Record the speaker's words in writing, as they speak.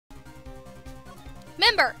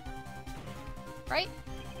Member! Right?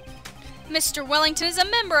 Mr. Wellington is a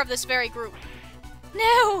member of this very group.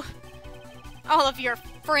 No! All of your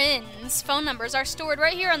friends' phone numbers are stored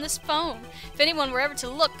right here on this phone. If anyone were ever to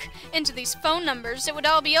look into these phone numbers, it would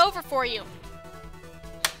all be over for you.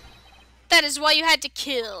 That is why you had to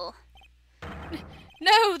kill.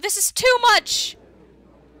 No, this is too much!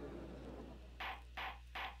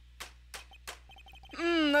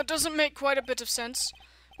 That doesn't make quite a bit of sense.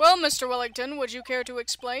 Well, Mr. Wellington, would you care to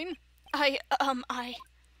explain? I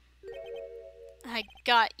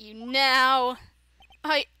got you now.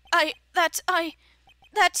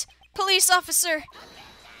 That police officer.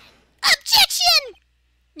 Objection!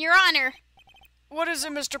 Your Honor. What is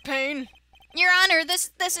it, Mr. Payne? Your Honor, this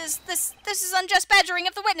is unjust badgering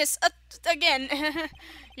of the witness. Again.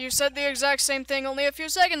 You said the exact same thing only a few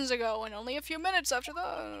seconds ago, and only a few minutes after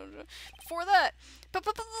before that. But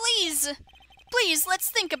please, let's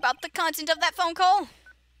think about the content of that phone call.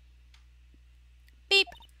 Beep.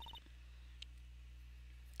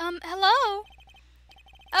 Hello?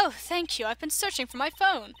 Oh, thank you. I've been searching for my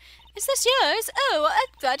phone. Is this yours? Oh, I'm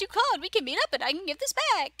glad you called. We can meet up and I can give this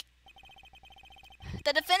back.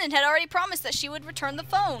 The defendant had already promised that she would return the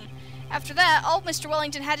phone. After that, all Mr.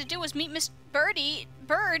 Wellington had to do was meet Miss Bird,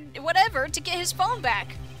 whatever, to get his phone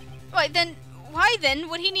back. Why then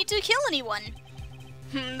would he need to kill anyone?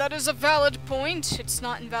 That is a valid point. It's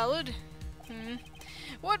not invalid.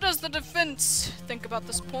 What does the defense think about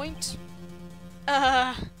this point?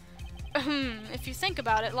 If you think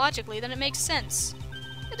about it logically, then it makes sense.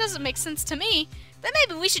 It doesn't make sense to me. Then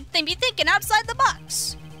maybe we should be thinking outside the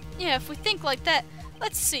box. Yeah, if we think like that,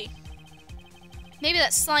 let's see. Maybe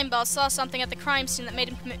that slimeball saw something at the crime scene that made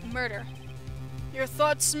him commit murder. Your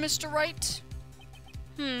thoughts, Mr. Wright?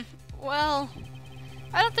 Well,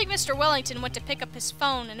 I don't think Mr. Wellington went to pick up his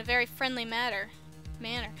phone in a very friendly manner.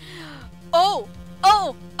 Oh,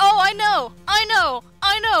 I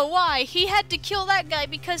know why. He had to kill that guy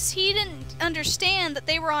because he didn't understand that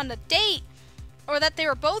they were on a date or that they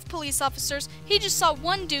were both police officers. He just saw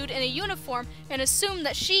one dude in a uniform and assumed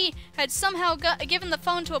that she had somehow given the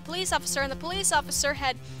phone to a police officer and the police officer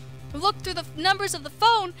had looked through the numbers of the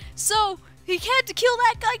phone, so he had to kill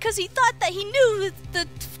that guy because he thought that he knew the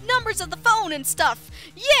numbers of the phone and stuff.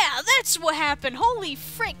 Yeah, that's what happened. Holy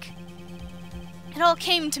frick. It all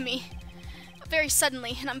came to me very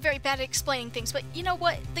suddenly, and I'm very bad at explaining things, but you know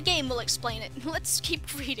what? The game will explain it. Let's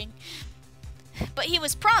keep reading. But he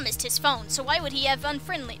was promised his phone, so why would he have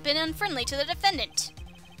been unfriendly to the defendant?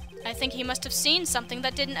 I think he must have seen something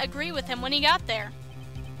that didn't agree with him when he got there.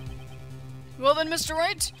 Well then, Mr.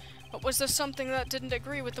 Wright, what was the something that didn't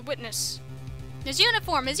agree with the witness? His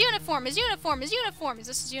uniform, his uniform, his uniform, his uniform. Is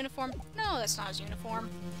this his uniform? No, that's not his uniform.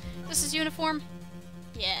 This is uniform?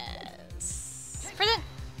 Yes. Present.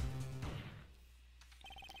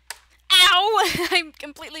 Ow! I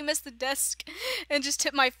completely missed the desk and just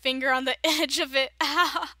hit my finger on the edge of it.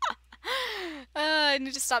 I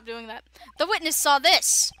need to stop doing that. The witness saw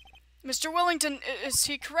this. Mr. Wellington, is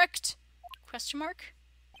he correct? Question mark?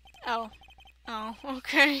 Oh,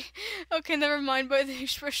 okay. Okay, never mind. By the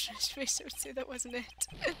expression of his face, I would say that wasn't it.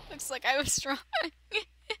 Looks like I was wrong.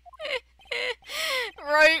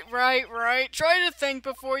 Right. Try to think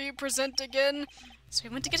before you present again. So he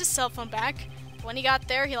went to get his cell phone back. When he got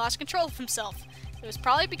there, he lost control of himself. It was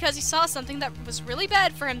probably because he saw something that was really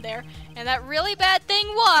bad for him there, and that really bad thing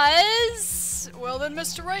was... Well then,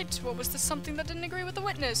 Mr. Wright, what was the something that didn't agree with the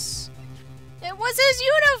witness? It was his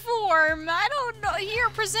uniform! I don't know. Here,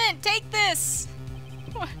 present. Take this.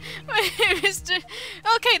 Mr.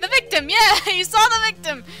 Okay, the victim. Yeah, you saw the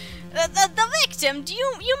victim. The victim? Do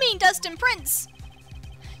you mean Dustin Prince?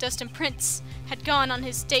 Dustin Prince had gone on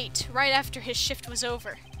his date right after his shift was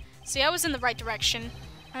over. See, I was in the right direction.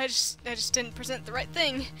 I just didn't present the right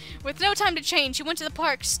thing. With no time to change, he went to the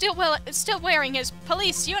park, still wearing his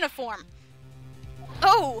police uniform.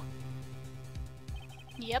 Oh!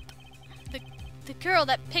 Yep. The girl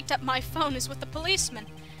that picked up my phone is with the policeman.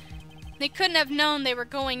 They couldn't have known they were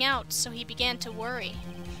going out, so he began to worry.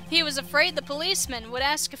 He was afraid the policeman would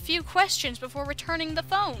ask a few questions before returning the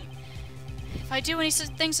phone. If I do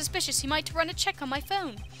anything suspicious, he might run a check on my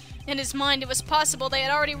phone. In his mind, it was possible they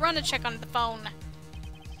had already run a check on the phone.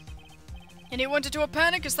 And he went into a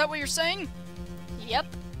panic, is that what you're saying? Yep,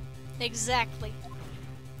 exactly.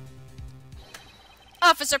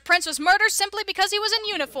 Officer Prince was murdered simply because he was in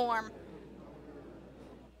uniform.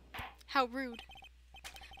 How rude.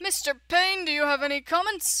 Mr. Payne, do you have any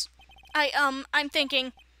comments? I'm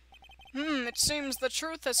thinking. It seems the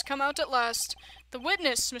truth has come out at last. The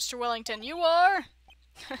witness, Mr. Wellington, you are...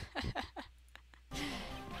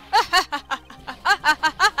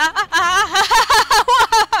 What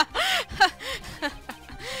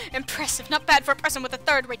person with a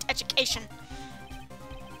third-rate education.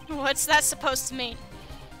 What's that supposed to mean?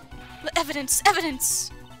 Evidence,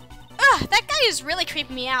 evidence! Ugh, that guy is really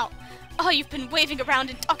creeping me out. All you've been waving around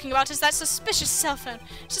and talking about is that suspicious cell phone.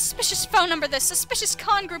 Suspicious phone number this, suspicious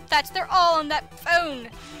con group that. They're all on that phone.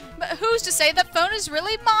 But who's to say that phone is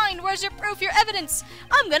really mine? Where's your proof, your evidence?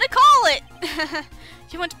 I'm gonna call it!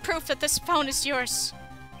 You want proof that this phone is yours?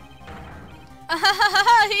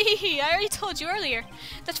 I already told you earlier.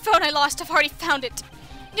 That phone I lost, I've already found it.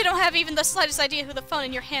 You don't have even the slightest idea who the phone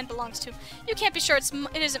in your hand belongs to. You can't be sure it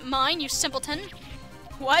isn't mine, you simpleton.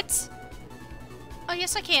 What? Oh,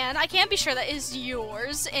 yes, I can. I can be sure that is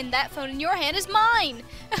yours, and that phone in your hand is mine.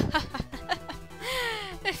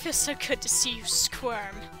 It feels so good to see you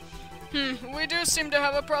squirm. We do seem to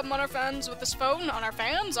have a problem on our fans with this phone. On our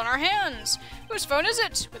fans, on our hands. Whose phone is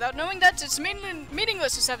it? Without knowing that, it's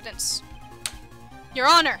meaningless as evidence. Your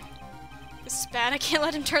Honor. This is bad. I can't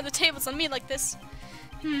let him turn the tables on me like this.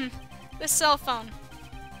 This cell phone.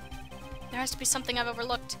 There has to be something I've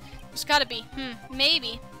overlooked. There's gotta be.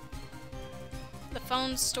 Maybe. The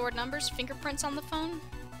phone's stored numbers, fingerprints on the phone?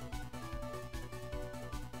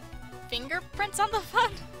 Fingerprints on the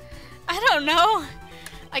phone? I don't know.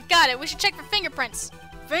 I got it. We should check for fingerprints.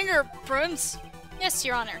 Fingerprints? Yes,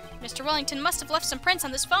 Your Honor. Mr. Wellington must have left some prints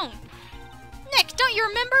on this phone. Nick, don't you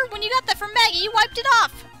remember? When you got that from Maggie, you wiped it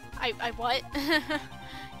off. I what?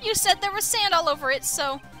 You said there was sand all over it,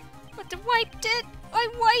 so... But I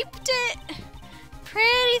wiped it.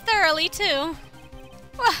 Pretty thoroughly, too.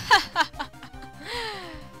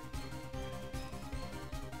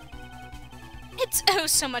 It's oh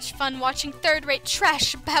so much fun watching third-rate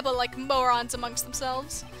trash babble like morons amongst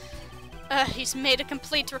themselves. He's made a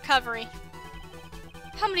complete recovery.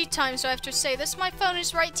 How many times do I have to say this? My phone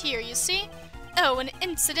is right here, you see? Oh, and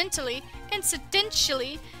incidentally,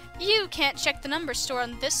 you can't check the number stored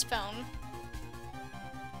on this phone.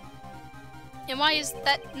 And why is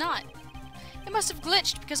that not? It must have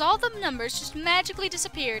glitched because all the numbers just magically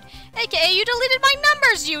disappeared. AKA, you deleted my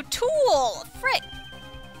numbers, you tool! Frick!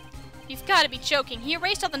 You've got to be joking. He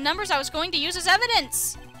erased all the numbers I was going to use as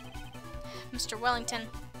evidence. Mr. Wellington.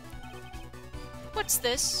 What's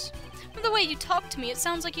this? From the way you talk to me, it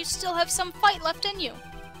sounds like you still have some fight left in you.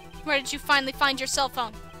 Where did you finally find your cell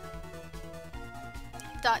phone?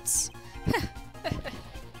 Dots.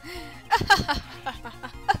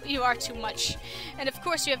 You are too much. And of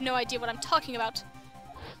course you have no idea what I'm talking about.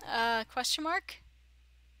 Question mark?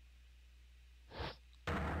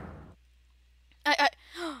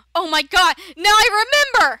 Oh my god! Now I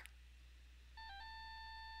remember!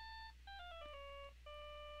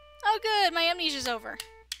 Oh good, my amnesia's over.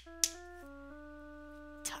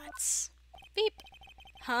 Tuts. Beep.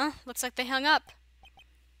 Huh? Looks like they hung up.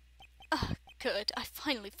 Oh, good. I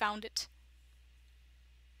finally found it.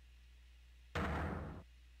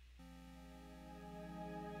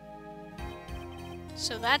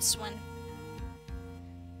 So that's when...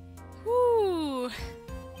 Whoo!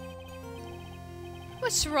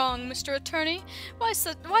 What's wrong, Mr. Attorney? Why is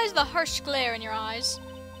the harsh glare in your eyes?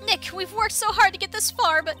 Nick, we've worked so hard to get this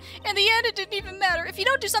far, but in the end it didn't even matter. If you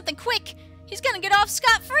don't do something quick, he's gonna get off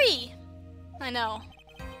scot-free. I know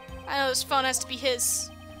this phone has to be his.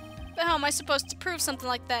 But how am I supposed to prove something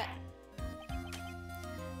like that?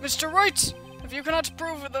 Mr. Wright, if you cannot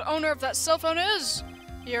prove who the owner of that cell phone is,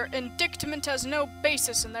 your indictment has no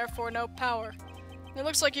basis and therefore no power. It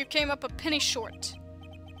looks like you came up a penny short.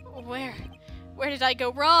 Where did I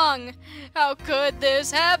go wrong? How could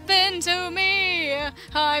this happen to me?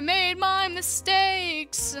 I made my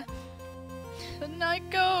mistakes. The night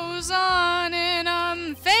goes on and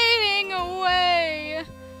I'm fading away.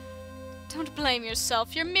 Don't blame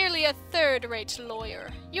yourself. You're merely a third-rate lawyer.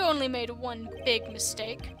 You only made one big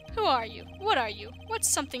mistake. Who are you? What are you? What's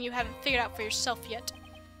something you haven't figured out for yourself yet?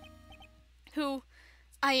 Who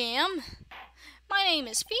I am? My name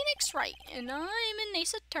is Phoenix Wright, and I'm an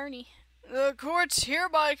ace attorney. The court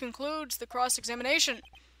hereby concludes the cross-examination.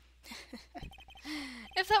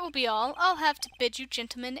 If that will be all, I'll have to bid you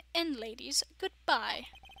gentlemen and ladies goodbye.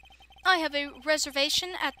 I have a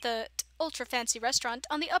reservation at the ultra-fancy restaurant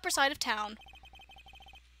on the upper side of town.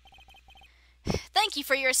 Thank you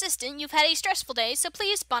for your assistance. You've had a stressful day, so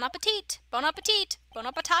please, bon appetit. Bon appetit. Bon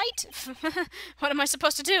appetit. What am I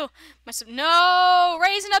supposed to do? No!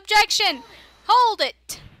 Raise an objection! Hold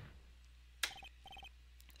it!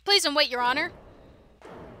 Please and wait, Your Honor.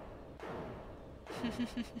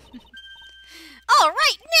 All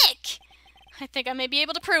right, Nick! I think I may be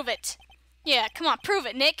able to prove it. Yeah, come on, prove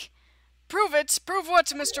it, Nick. Prove it? Prove what,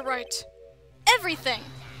 Mr. Wright? Everything.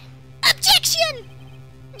 Objection!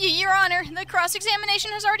 Your Honor, the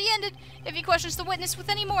cross-examination has already ended. If he questions the witness with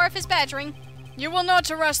any more of his badgering, You will not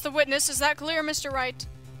harass the witness, is that clear, Mr. Wright?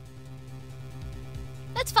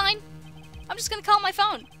 That's fine. I'm just gonna call my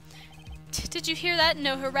phone. Did you hear that?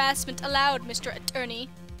 No harassment allowed, Mr. Attorney.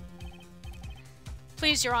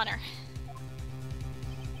 Please, Your Honor.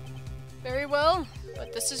 Very well,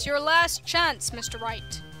 but this is your last chance, Mr.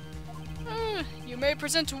 Wright. You may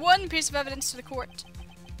present one piece of evidence to the court.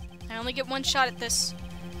 I only get one shot at this.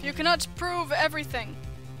 You cannot prove everything.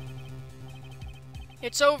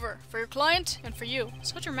 It's over, for your client and for you.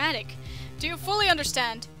 So dramatic. Do you fully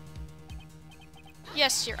understand?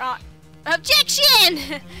 Yes, Your Honor.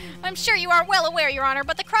 Objection! I'm sure you are well aware, Your Honor,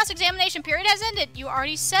 but the cross-examination period has ended. You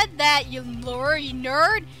already said that, you lure, you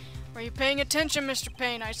nerd. Were you paying attention, Mr.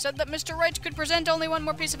 Payne? I said that Mr. Wright could present only one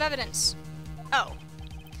more piece of evidence. Oh.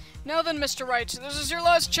 Now then, Mr. Wright, this is your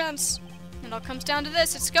last chance. It all comes down to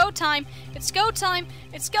this. It's go time. It's go time.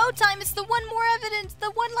 It's go time. It's the one more evidence. The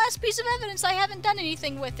one last piece of evidence I haven't done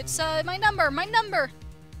anything with. It's, my number. My number.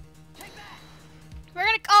 We're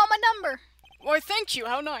gonna call my number. Why, thank you.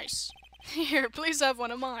 How nice. Here, please have one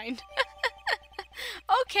of mine.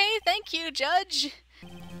 Okay, thank you, Judge.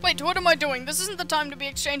 Wait, what am I doing? This isn't the time to be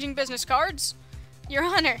exchanging business cards. Your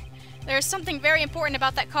Honor, there is something very important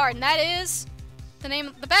about that card, and that is the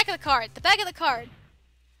name, the back of the card. The back of the card.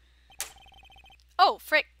 Oh,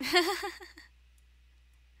 frick.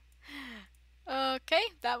 Okay,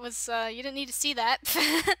 that was, you didn't need to see that.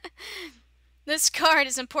 This card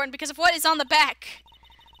is important because of what is on the back.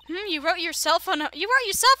 You wrote your cell phone. You wrote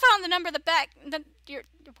your cell phone on the number of the back.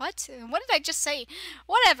 What? What did I just say?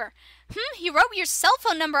 Whatever. You wrote your cell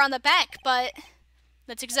phone number on the back, but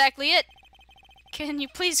that's exactly it. Can you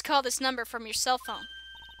please call this number from your cell phone?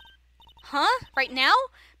 Huh? Right now?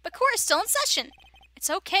 But court is still in session. It's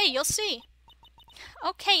okay. You'll see.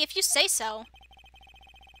 Okay, if you say so.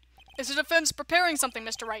 Is the defense preparing something,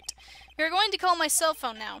 Mr. Wright? We're going to call my cell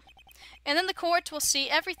phone now, and then the court will see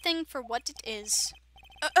everything for what it is.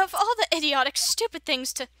 Of all the idiotic, stupid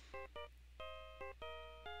things to...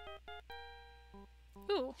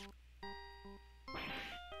 Ooh.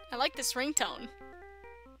 I like this ringtone.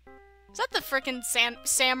 Is that the frickin'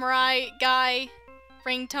 samurai guy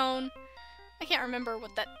ringtone? I can't remember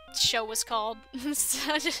what that show was called. It's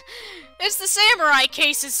the Samurai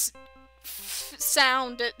Cases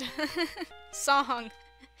sound. Song.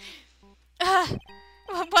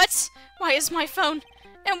 What? Why is my phone?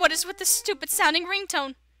 And what is with this stupid sounding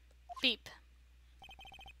ringtone? Beep.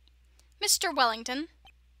 Mr. Wellington.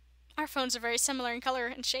 Our phones are very similar in color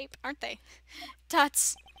and shape, aren't they?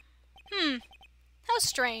 Tuts. How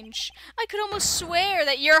strange. I could almost swear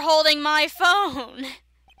that you're holding my phone.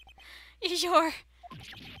 You're...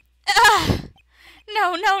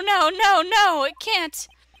 No, no, no, no, no, it can't.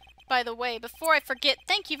 By the way, before I forget,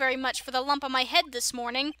 thank you very much for the lump on my head this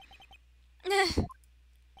morning. I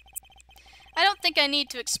don't think I need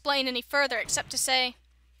to explain any further, except to say...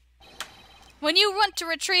 When you went to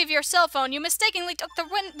retrieve your cell phone, you mistakenly took the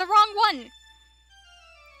wrong one.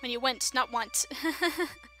 When you went, not want.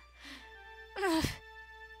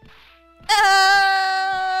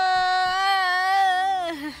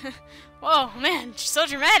 Whoa, man, so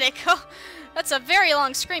dramatic. Oh, that's a very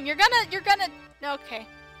long scream. You're gonna... Okay.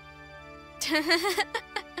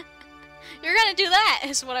 You're gonna do that,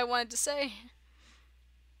 is what I wanted to say.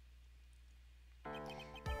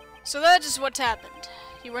 So that is what happened.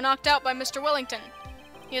 You were knocked out by Mr. Wellington.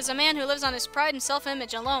 He is a man who lives on his pride and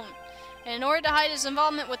self-image alone. And in order to hide his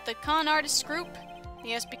involvement with the con artist group,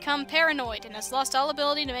 he has become paranoid and has lost all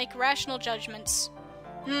ability to make rational judgments.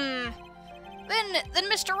 Then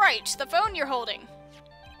Mr. Wright, the phone you're holding.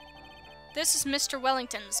 This is Mr.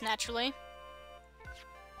 Wellington's, naturally.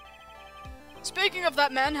 Speaking of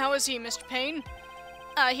that man, how is he, Mr. Payne?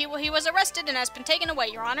 He was arrested and has been taken away,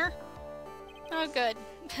 Your Honor. Oh, good.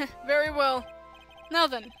 Very well. Now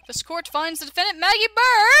then, this court finds the defendant, Maggie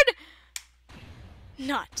Bird,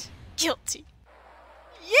 not guilty.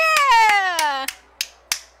 Yeah!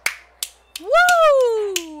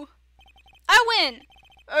 Woo! I win!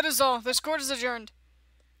 That is all. This court is adjourned.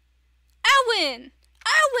 I win!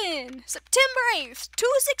 I win! September 8th,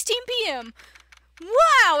 2:16 p.m.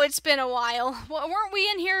 Wow, it's been a while. Weren't we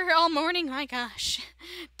in here all morning? My gosh.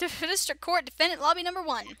 District Court, Defendant Lobby number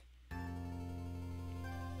 1.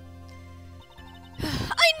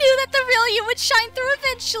 I knew that the real you would shine through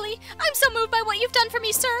eventually. I'm so moved by what you've done for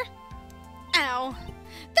me, sir. Ow.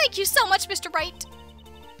 Thank you so much, Mr. Wright.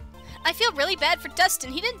 I feel really bad for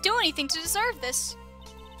Dustin. He didn't do anything to deserve this.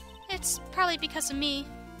 It's probably because of me.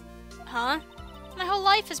 Huh? My whole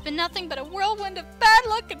life has been nothing but a whirlwind of bad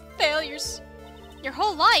luck and failures. Your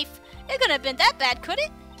whole life? It couldn't have been that bad, could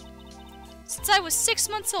it? since I was 6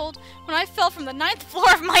 months old when I fell from the 9th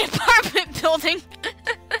floor of my apartment building.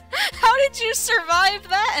 How did you survive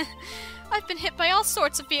that? I've been hit by all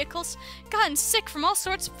sorts of vehicles, gotten sick from all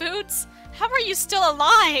sorts of foods. How are you still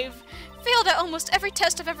alive? Failed at almost every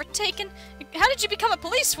test I've ever taken. How did you become a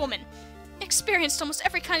policewoman? Experienced almost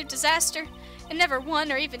every kind of disaster, and never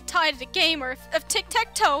won or even tied at a game or of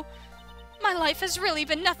tic-tac-toe. My life has really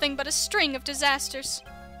been nothing but a string of disasters.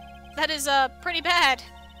 That is, pretty bad.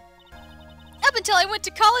 Up until I went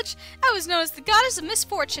to college, I was known as the goddess of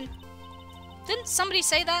misfortune. Didn't somebody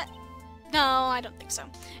say that? No, I don't think so.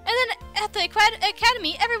 And then at the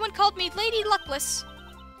academy, everyone called me Lady Luckless.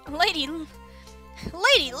 Lady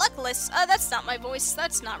Luckless? That's not my voice.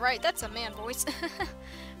 That's not right. That's a man voice.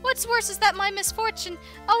 What's worse is that my misfortune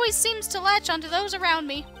always seems to latch onto those around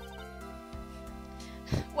me.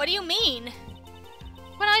 What do you mean?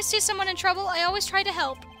 When I see someone in trouble, I always try to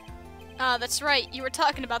help. That's right. You were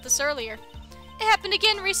talking about this earlier. It happened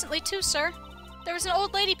again recently too, sir. There was an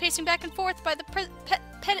old lady pacing back and forth by the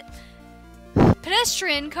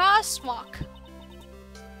pedestrian crosswalk.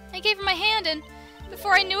 I gave her my hand, and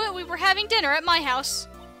before I knew it, we were having dinner at my house.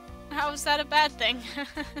 How is that a bad thing?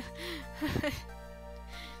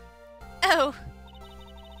 Oh.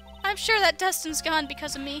 I'm sure that Dustin's gone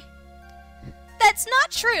because of me. That's not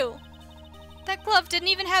true! That glove didn't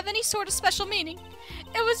even have any sort of special meaning.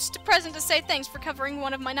 It was just a present to say thanks for covering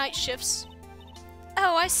one of my night shifts.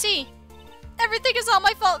 Oh, I see. Everything is all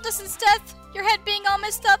my fault, Dustin's death. Your head being all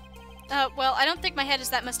messed up. Well, I don't think my head is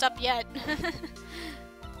that messed up yet.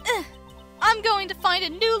 I'm going to find a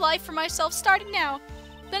new life for myself starting now.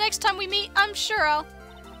 The next time we meet, I'm sure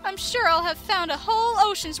I'll have found a whole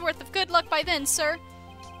ocean's worth of good luck by then, sir.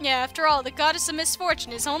 Yeah, after all, the goddess of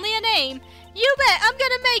misfortune is only a name. You bet, I'm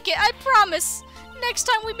gonna make it, I promise. Next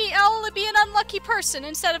time we meet, I'll only be an unlucky person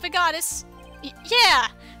instead of a goddess. Yeah,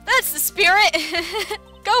 that's the spirit.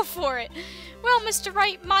 Go for it. Well, Mr.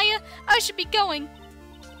 Wright, Maya, I should be going.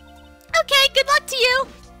 Okay, good luck to you.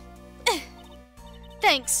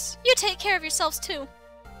 Thanks. You take care of yourselves, too.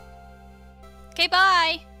 Okay,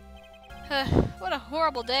 bye. What a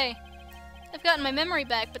horrible day. I've gotten my memory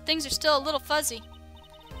back, but things are still a little fuzzy.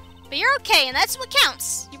 But you're okay, and that's what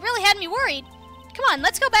counts. You really had me worried. Come on,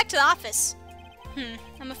 let's go back to the office.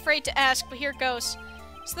 I'm afraid to ask, but here goes.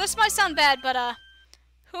 So this might sound bad, but,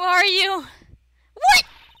 who are you? What?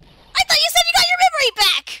 I thought you said you got your memory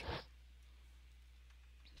back!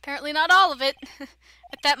 Apparently not all of it.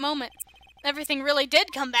 At that moment, everything really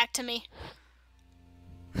did come back to me.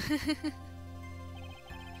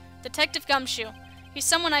 Detective Gumshoe. He's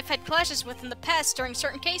someone I've had clashes with in the past during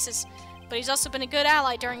certain cases, but he's also been a good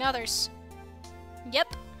ally during others.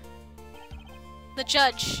 Yep. The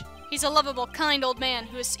judge. He's a lovable, kind old man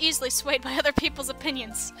who is easily swayed by other people's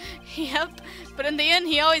opinions. Yep, but in the end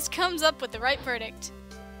he always comes up with the right verdict.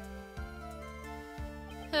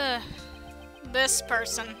 This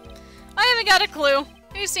person. I haven't got a clue.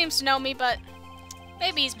 He seems to know me, but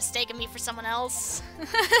maybe he's mistaken me for someone else.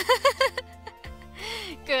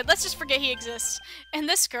 Good, let's just forget he exists. And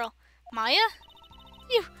this girl, Maya?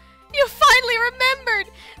 You finally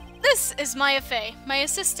remembered! This is Maya Fey, my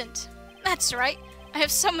assistant. That's right. I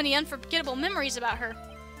have so many unforgettable memories about her.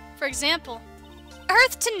 For example,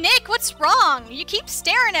 Earth to Nick, what's wrong? You keep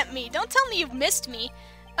staring at me. Don't tell me you've missed me.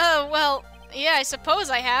 Oh, well, yeah, I suppose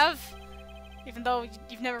I have. Even though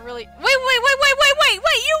you've never really... Wait,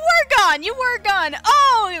 you were gone!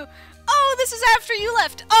 Oh, this is after you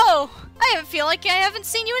left. Oh, I feel like I haven't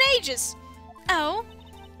seen you in ages. Oh,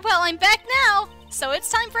 well, I'm back now, so it's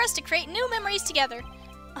time for us to create new memories together.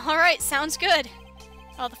 Alright, sounds good.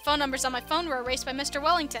 All the phone numbers on my phone were erased by Mr.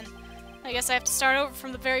 Wellington. I guess I have to start over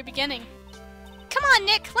from the very beginning. Come on,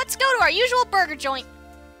 Nick, let's go to our usual burger joint.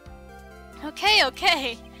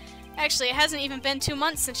 Okay. Actually, it hasn't even been 2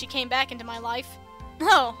 months since she came back into my life.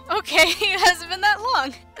 Oh, okay, it hasn't been that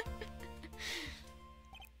long.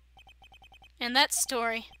 And that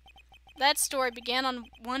story began on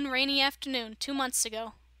one rainy afternoon 2 months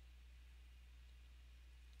ago.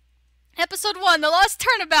 Episode 1, The Lost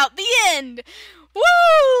Turnabout, the end! Woo!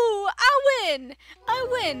 I win!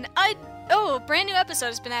 Oh, a brand new episode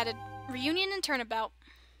has been added. Reunion and Turnabout.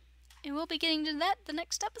 And we'll be getting to that the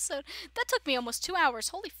next episode. That took me almost 2 hours.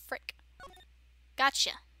 Holy frick.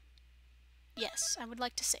 Gotcha. Yes, I would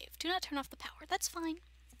like to save. Do not turn off the power. That's fine.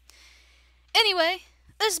 Anyway,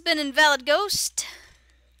 this has been Invalid Ghost.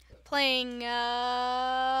 Playing,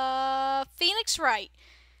 Phoenix Wright.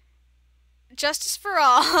 Justice for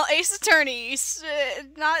All. Ace Attorney.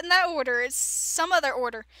 Not in that order. It's some other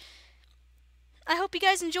order. I hope you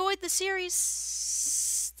guys enjoyed the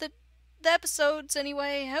series. The episodes,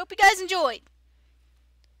 anyway. I hope you guys enjoyed.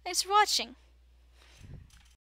 Thanks for watching.